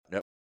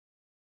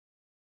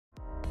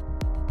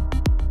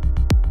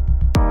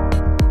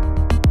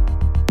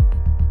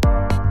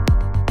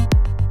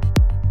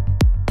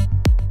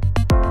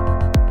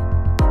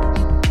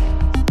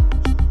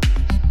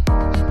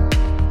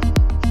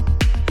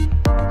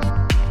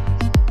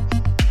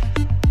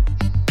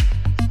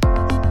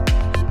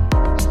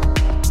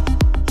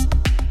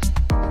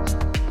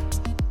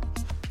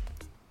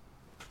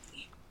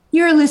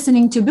You're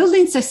listening to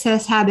Building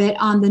Success Habit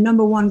on the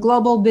 #1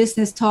 global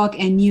business talk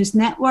and news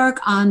network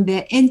on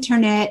the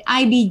internet,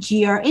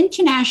 IBGR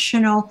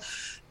International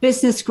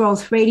Business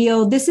Growth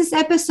Radio. This is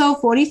episode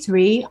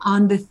 43.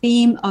 On the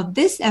theme of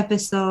this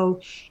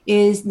episode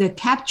is the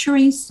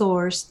capturing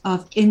source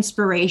of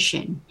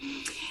inspiration.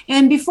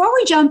 And before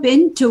we jump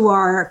into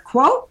our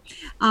quote,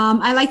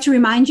 I'd like to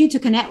remind you to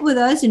connect with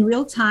us in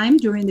real time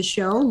during the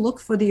show. Look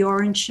for the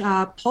orange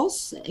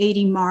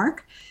pulsating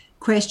mark,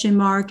 question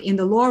mark in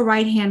the lower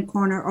right-hand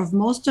corner of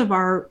most of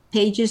our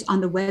pages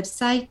on the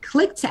website.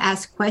 Click to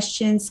ask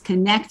questions,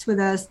 connect with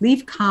us,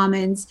 leave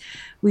comments.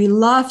 We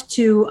love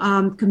to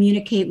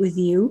communicate with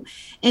you.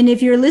 And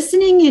if you're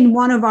listening in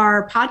one of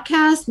our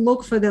podcasts,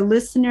 look for the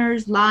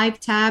listeners live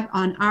tab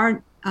on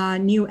our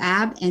new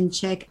app and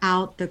check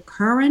out the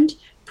current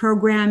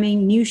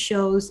programming, new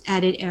shows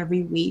added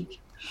every week.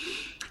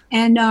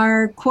 And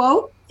our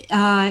quote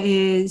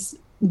is,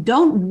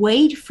 "Don't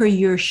wait for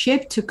your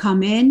ship to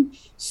come in,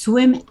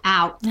 swim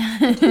out."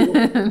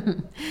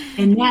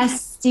 And that's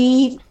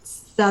Steve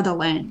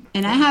Southerland.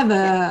 And I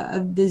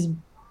have this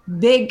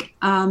big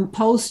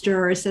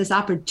poster. It says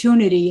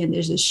opportunity, and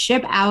there's a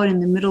ship out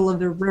in the middle of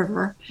the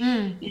river.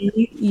 And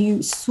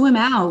you swim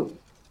out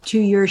to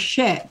your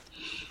ship.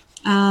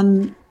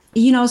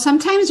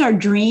 Sometimes our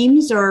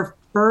dreams are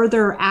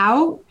further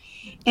out,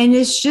 and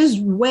it's just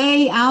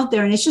way out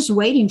there, and it's just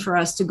waiting for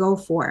us to go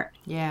for it.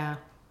 Yeah.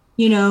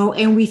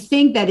 And we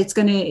think that it's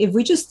if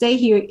we just stay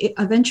here,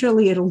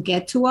 eventually it'll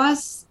get to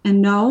us. And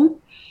no,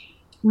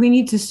 we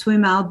need to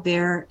swim out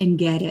there and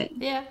get it.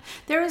 Yeah.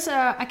 There was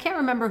I can't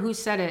remember who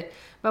said it,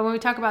 but when we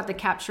talk about the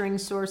capturing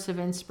source of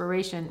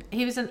inspiration,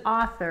 he was an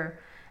author,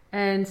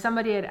 and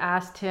somebody had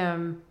asked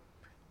him,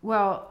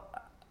 well,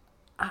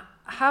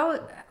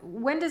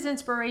 when does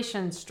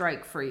inspiration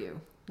strike for you?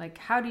 Like,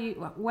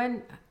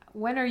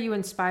 when are you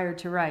inspired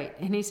to write?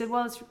 And he said,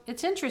 well,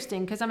 it's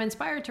interesting because I'm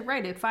inspired to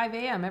write at 5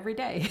 a.m. every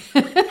day.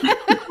 And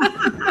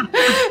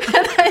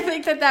I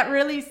think that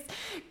really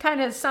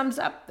kind of sums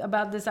up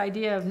about this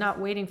idea of not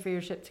waiting for your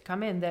ship to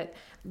come in, that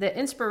the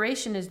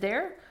inspiration is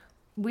there.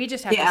 We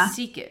just have to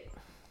seek it.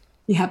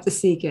 You have to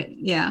seek it.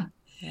 Yeah.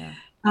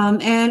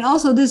 And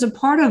also there's a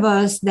part of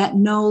us that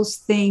knows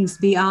things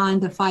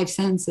beyond the five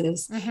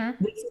senses. This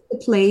is the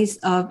place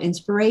of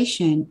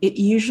inspiration. It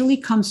usually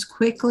comes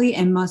quickly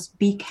and must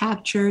be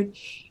captured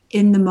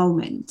in the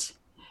moment.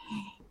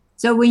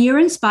 So when you're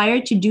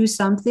inspired to do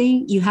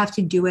something, you have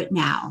to do it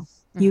now.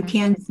 You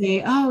can't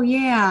say, oh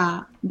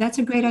yeah, that's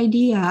a great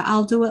idea,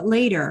 I'll do it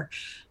later,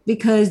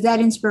 because that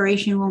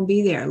inspiration won't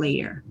be there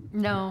later.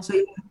 No. So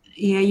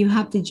you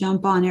have to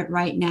jump on it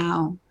right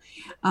now.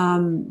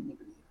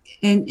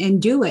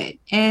 And do it.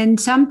 And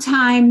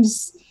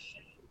sometimes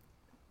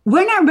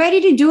we're not ready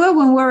to do it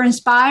when we're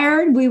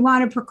inspired. We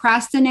want to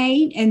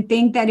procrastinate and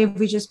think that if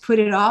we just put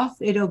it off,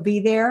 it'll be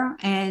there.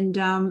 And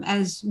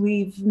as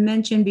we've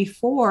mentioned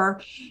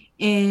before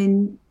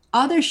in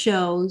other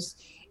shows,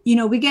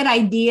 we get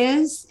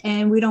ideas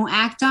and we don't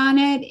act on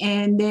it.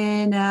 And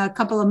then a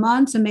couple of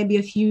months and maybe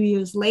a few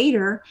years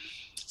later,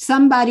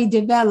 somebody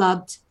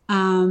developed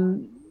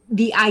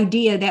the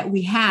idea that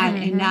we had,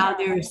 and now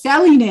they're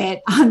selling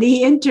it on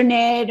the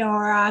internet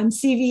or on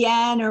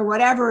CVN or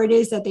whatever it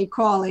is that they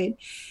call it.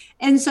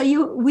 And so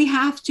we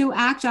have to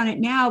act on it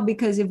now,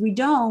 because if we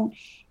don't,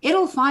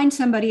 it'll find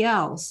somebody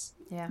else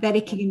that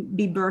it can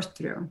be birthed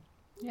through.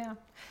 Yeah.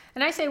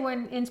 And I say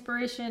when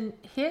inspiration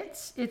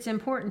hits, it's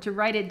important to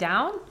write it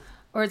down,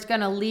 or it's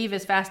going to leave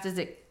as fast as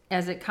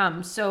it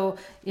comes. So,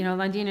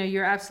 Londina,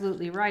 you're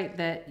absolutely right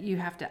that you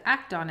have to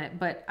act on it.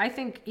 But I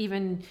think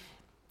even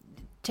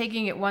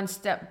taking it one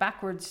step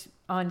backwards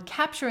on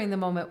capturing the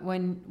moment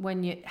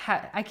when you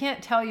I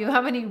can't tell you how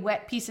many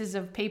wet pieces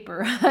of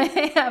paper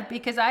I have,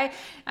 because I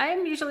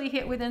am usually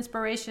hit with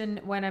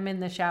inspiration when I'm in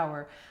the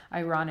shower.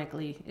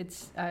 Ironically,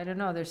 I don't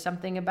know, there's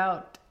something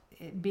about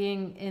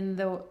being in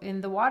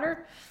the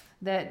water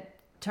that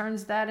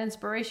turns that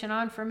inspiration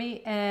on for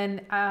me.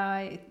 And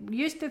I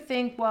used to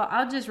think, well,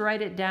 I'll just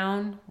write it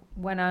down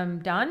when I'm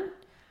done.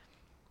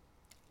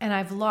 And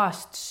I've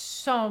lost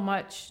so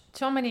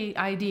many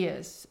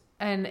ideas.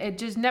 And it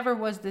just never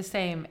was the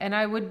same. And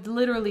I would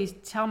literally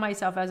tell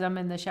myself as I'm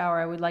in the shower,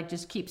 I would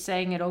just keep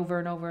saying it over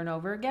and over and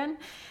over again.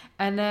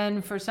 And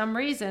then for some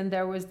reason,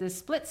 there was this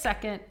split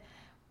second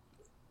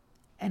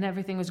and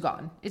everything was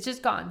gone. It's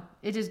just gone.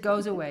 It just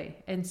goes away.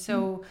 And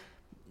so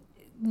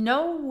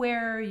know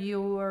where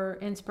your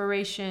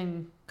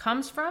inspiration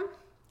comes from.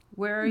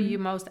 Where are you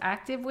most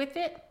active with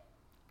it?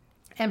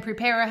 And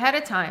prepare ahead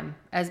of time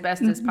as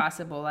best as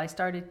possible. I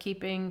started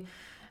keeping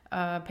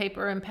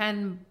paper and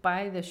pen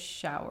by the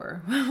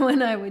shower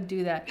when I would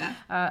do that.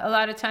 A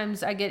lot of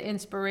times I get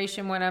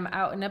inspiration when I'm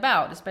out and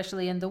about,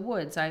 especially in the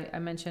woods. I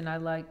mentioned I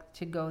like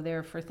to go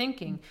there for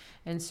thinking.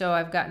 And so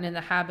I've gotten in the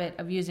habit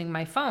of using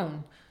my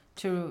phone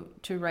to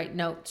write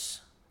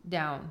notes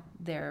down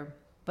there.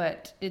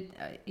 But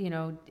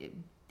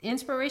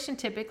inspiration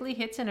typically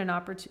hits in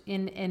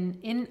an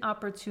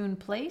inopportune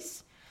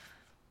place,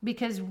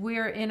 because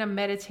we're in a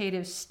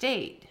meditative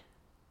state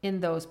in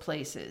those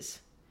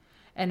places.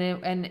 and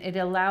it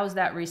allows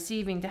that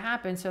receiving to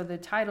happen. So the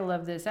title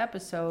of this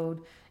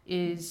episode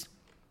is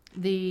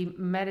the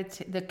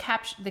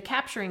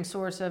capturing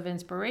source of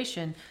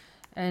inspiration.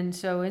 And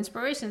so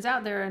inspiration's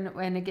out there,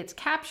 and it gets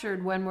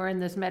captured when we're in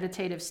this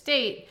meditative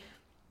state,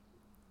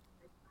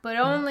 but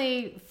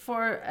only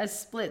for a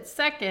split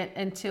second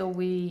until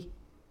we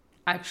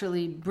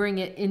actually bring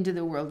it into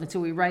the world,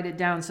 until we write it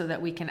down so that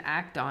we can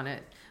act on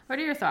it. What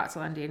are your thoughts,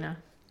 Londina?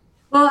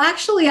 Well,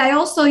 actually, I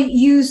also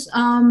use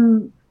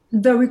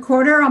the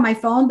recorder on my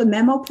phone, the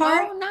memo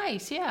part. Oh,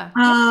 nice. Yeah.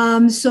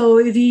 So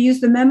if you use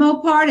the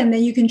memo part, and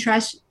then you can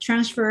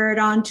transfer it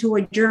onto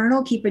a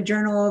journal, keep a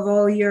journal of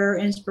all your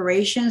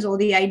inspirations, all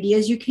the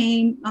ideas you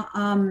came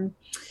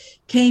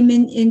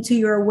into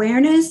your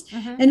awareness.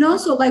 And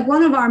also, like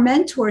one of our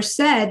mentors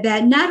said,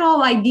 that not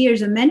all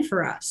ideas are meant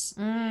for us.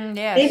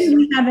 Yes. Maybe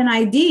we have an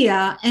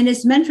idea and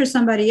it's meant for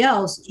somebody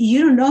else. You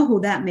don't know who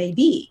that may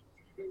be.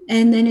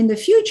 And then in the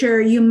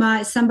future,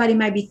 somebody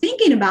might be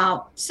thinking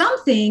about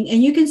something,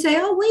 and you can say,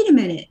 oh, wait a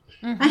minute,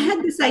 I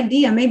had this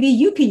idea. Maybe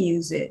you can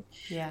use it.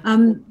 Yeah.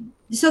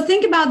 So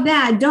think about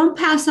that. Don't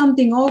pass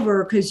something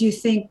over because you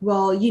think,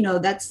 well,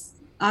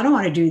 I don't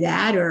want to do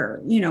that,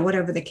 or,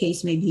 whatever the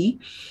case may be.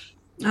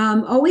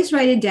 Always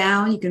write it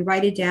down. You can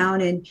write it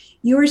down. And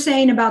you were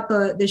saying about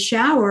the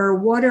shower,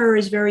 water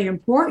is very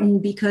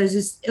important because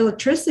it's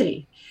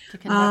electricity.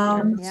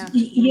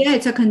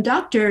 It's a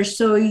conductor.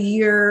 So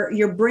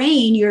your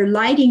brain, you're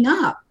lighting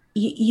up,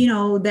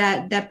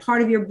 that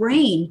part of your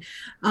brain.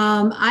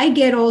 I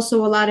get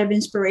also a lot of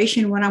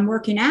inspiration when I'm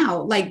working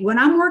out. Like when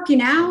I'm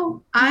working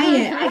out,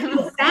 I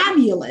feel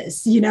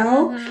fabulous,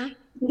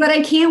 but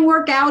I can't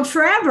work out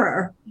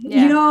forever.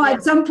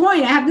 At some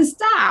point I have to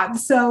stop.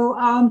 So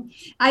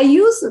I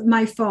use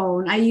my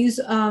phone. I use,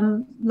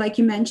 like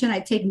you mentioned, I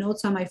take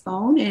notes on my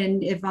phone.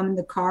 And if I'm in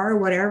the car or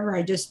whatever,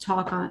 I just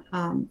talk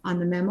on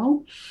the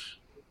memo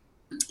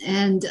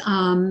and,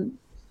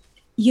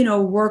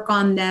 work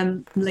on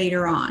them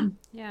later on.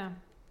 Yeah.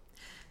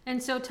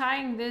 And so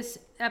tying this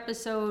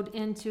episode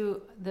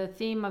into the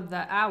theme of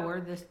the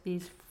hour,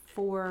 these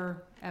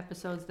 4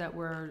 episodes that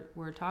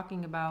we're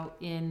talking about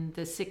in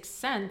the 6th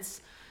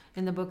sense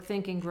in the book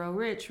Think and Grow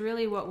Rich,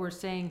 really what we're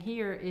saying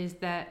here is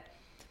that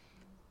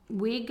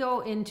we go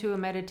into a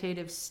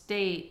meditative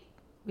state,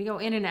 we go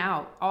in and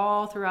out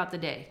all throughout the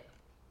day,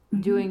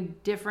 doing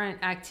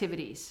different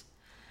activities.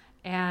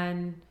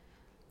 And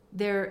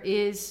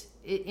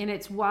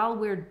it's while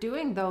we're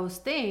doing those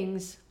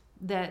things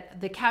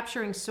that the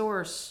capturing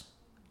source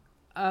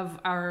of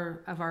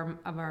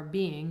our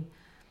being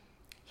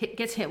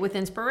gets hit with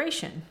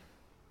inspiration.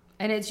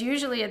 And it's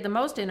usually at the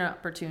most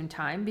inopportune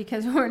time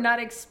because we're not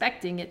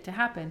expecting it to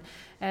happen.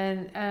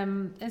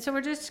 And so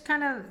we're just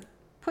kind of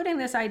putting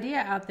this idea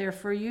out there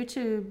for you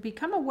to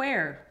become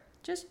aware.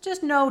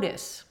 Just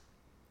notice.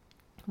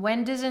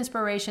 When does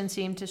inspiration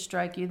seem to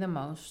strike you the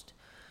most?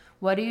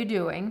 What are you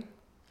doing?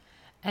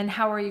 And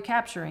how are you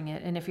capturing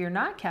it? And if you're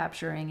not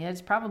capturing it,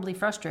 it's probably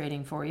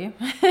frustrating for you.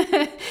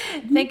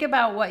 Think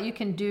about what you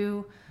can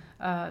do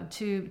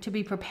to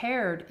be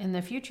prepared in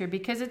the future,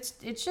 because it's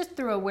just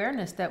through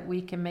awareness that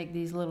we can make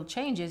these little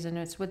changes, and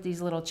it's with these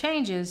little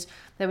changes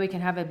that we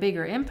can have a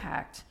bigger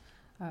impact.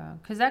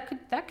 Because that could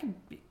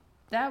be,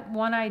 that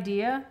one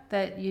idea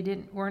that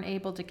you weren't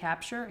able to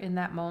capture in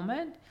that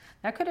moment,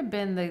 that could have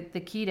been the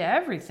key to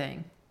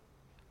everything.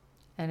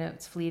 And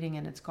it's fleeting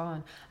and it's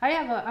gone.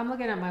 I'm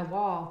looking at my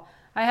wall.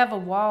 I have a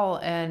wall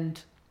and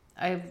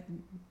I have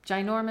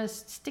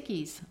ginormous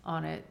stickies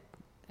on it.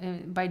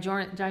 And by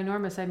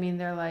ginormous, I mean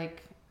they're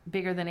like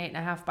bigger than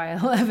 8.5 by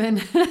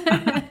 11.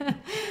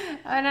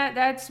 And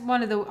that's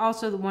one of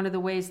the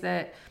ways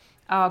that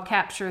I'll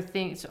capture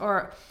things,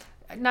 or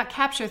not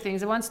capture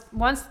things.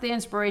 Once the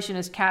inspiration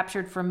is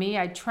captured for me,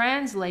 I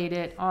translate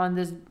it on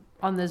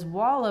this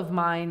wall of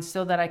mine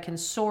so that I can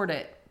sort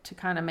it to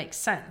kind of make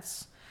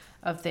sense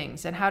of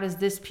things. And how does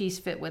this piece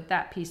fit with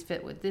that piece,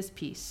 fit with this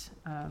piece?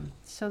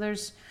 So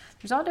there's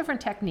all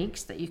different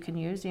techniques that you can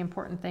use. The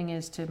important thing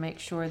is to make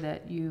sure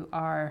that you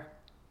are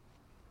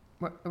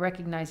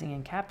recognizing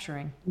and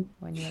capturing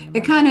when you're in the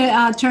It kind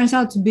of turns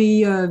out to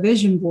be a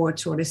vision board,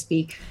 so to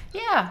speak.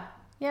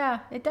 Yeah,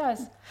 it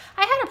does.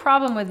 I had a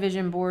problem with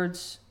vision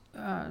boards,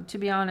 to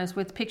be honest,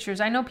 with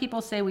pictures. I know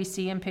people say we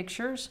see in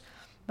pictures,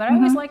 but I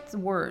always liked the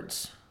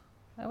words.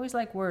 I always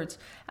like words.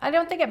 I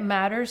don't think it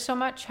matters so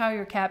much how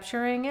you're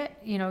capturing it.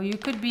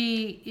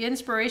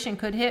 Inspiration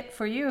could hit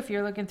for you if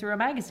you're looking through a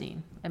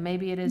magazine, and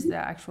maybe it is the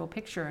actual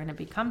picture and it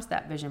becomes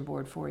that vision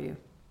board for you.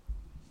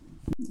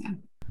 Yeah.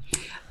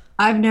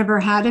 I've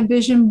never had a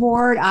vision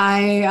board.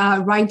 I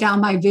write down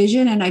my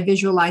vision and I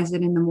visualize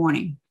it in the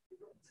morning.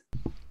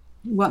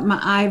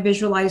 I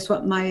visualize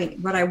what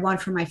I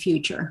want for my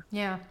future.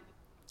 Yeah.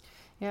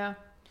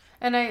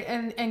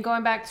 And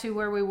going back to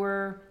where we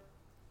were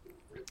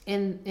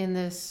in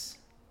this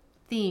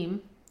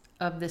theme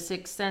of the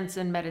 6th sense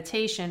and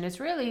meditation, it's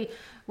really,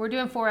 we're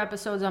doing 4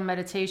 episodes on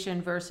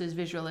meditation versus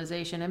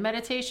visualization. And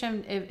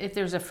meditation, if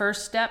there's a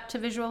first step to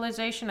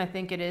visualization, I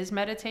think it is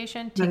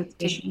meditation.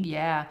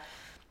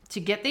 To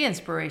get the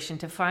inspiration,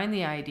 to find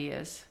the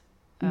ideas.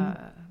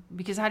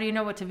 Because how do you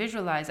know what to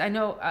visualize? I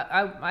know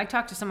I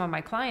talk to some of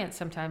my clients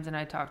sometimes, and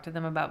I talk to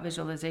them about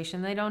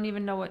visualization. They don't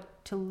even know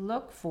what to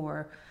look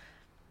for.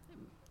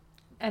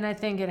 And I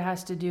think it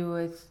has to do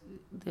with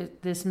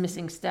this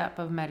missing step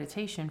of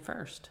meditation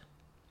first.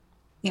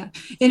 Yeah.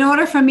 In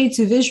order for me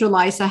to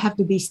visualize, I have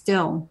to be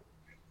still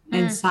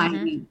and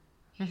silent.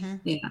 Mm-hmm.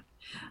 Yeah.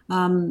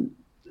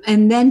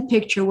 And then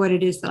picture what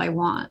it is that I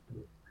want.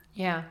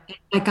 Yeah.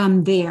 Like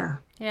I'm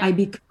there. Yeah. I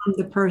become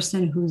the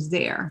person who's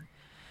there.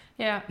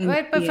 Yeah.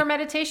 But for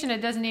meditation,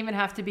 it doesn't even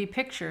have to be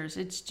pictures.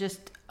 It's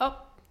just,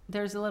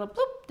 there's a little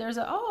bloop, there's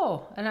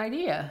an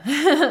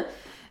idea.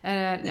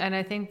 And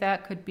I think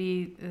that could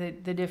be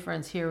the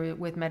difference here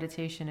with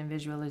meditation and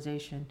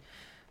visualization.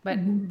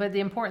 But the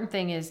important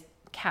thing is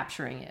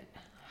capturing it.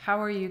 How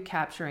are you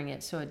capturing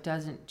it so it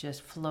doesn't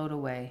just float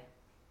away?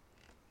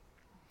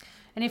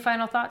 Any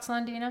final thoughts,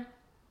 Londina?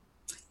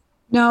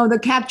 No, the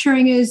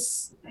capturing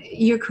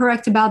you're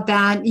correct about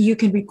that. You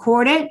can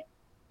record it.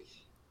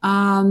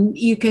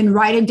 You can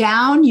write it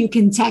down. You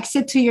can text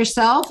it to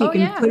yourself. You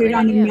can put it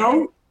on a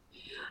note.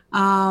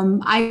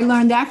 I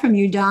learned that from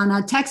you,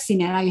 Donna,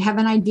 texting it. I have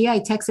an idea. I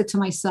text it to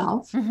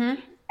myself.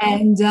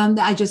 And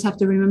I just have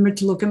to remember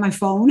to look at my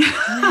phone.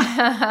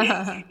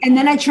 And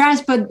then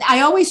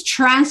I always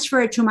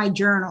transfer it to my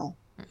journal.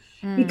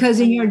 Because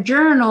in your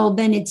journal,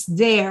 then it's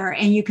there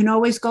and you can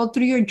always go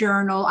through your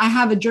journal. I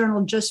have a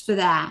journal just for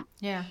that.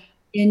 Yeah.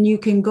 And you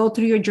can go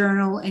through your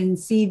journal and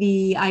see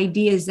the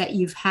ideas that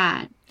you've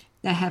had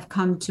that have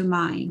come to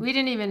mind. We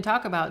didn't even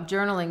talk about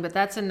journaling, but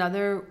that's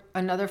another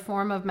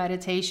form of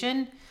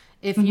meditation.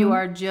 If you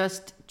are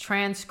just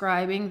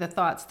transcribing the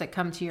thoughts that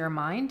come to your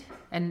mind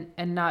and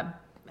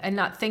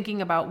not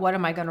thinking about what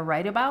am I going to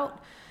write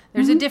about,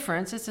 there's a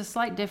difference. It's a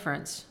slight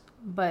difference,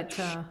 but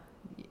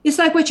it's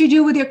like what you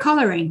do with your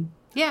coloring.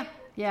 Yeah.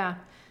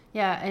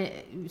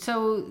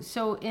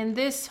 So in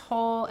this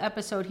whole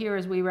episode here,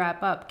 as we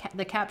wrap up,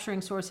 the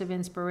capturing source of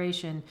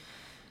inspiration.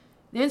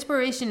 The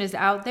inspiration is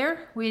out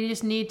there. We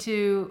just need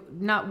to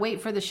not wait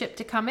for the ship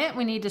to come in.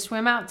 We need to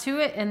swim out to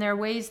it. And there are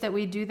ways that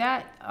we do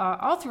that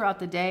all throughout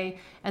the day.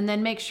 And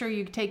then make sure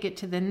you take it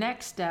to the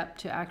next step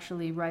to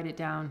actually write it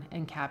down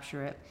and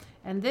capture it.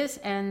 And this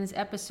ends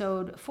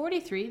episode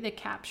 43, The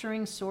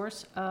Capturing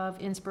Source of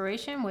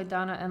Inspiration with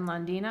Donna and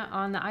Londina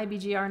on the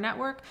IBGR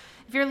Network.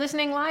 If you're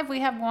listening live, we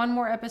have one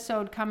more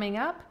episode coming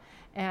up.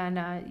 And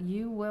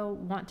you will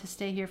want to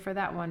stay here for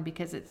that one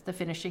because it's the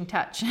finishing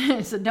touch.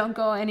 So don't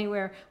go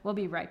anywhere. We'll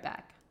be right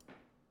back.